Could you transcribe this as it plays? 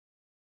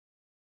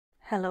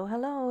Hello,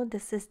 hello,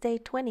 this is day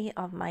 20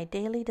 of my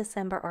daily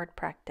December art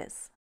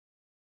practice.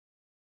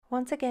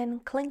 Once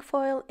again, cling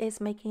foil is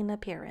making an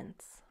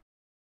appearance.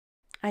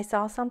 I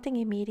saw something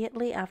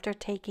immediately after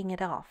taking it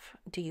off.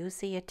 Do you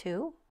see it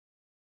too?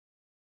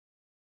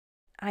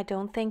 I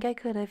don't think I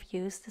could have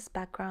used this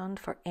background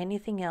for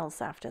anything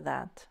else after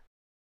that.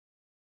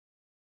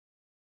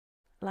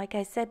 Like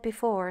I said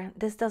before,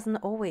 this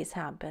doesn't always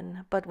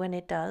happen, but when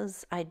it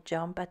does, I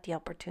jump at the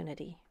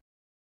opportunity.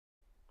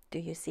 Do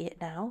you see it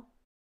now?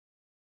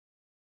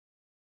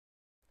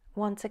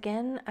 Once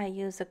again, I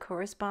use a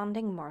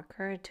corresponding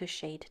marker to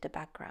shade the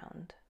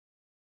background.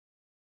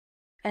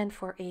 And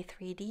for a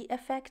 3D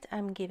effect,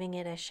 I'm giving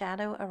it a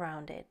shadow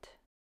around it.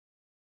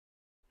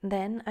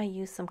 Then I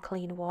use some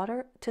clean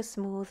water to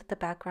smooth the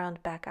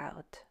background back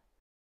out.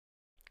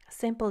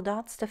 Simple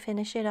dots to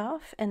finish it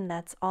off, and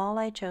that's all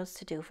I chose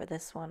to do for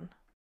this one.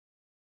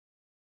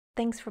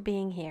 Thanks for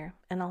being here,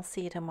 and I'll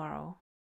see you tomorrow.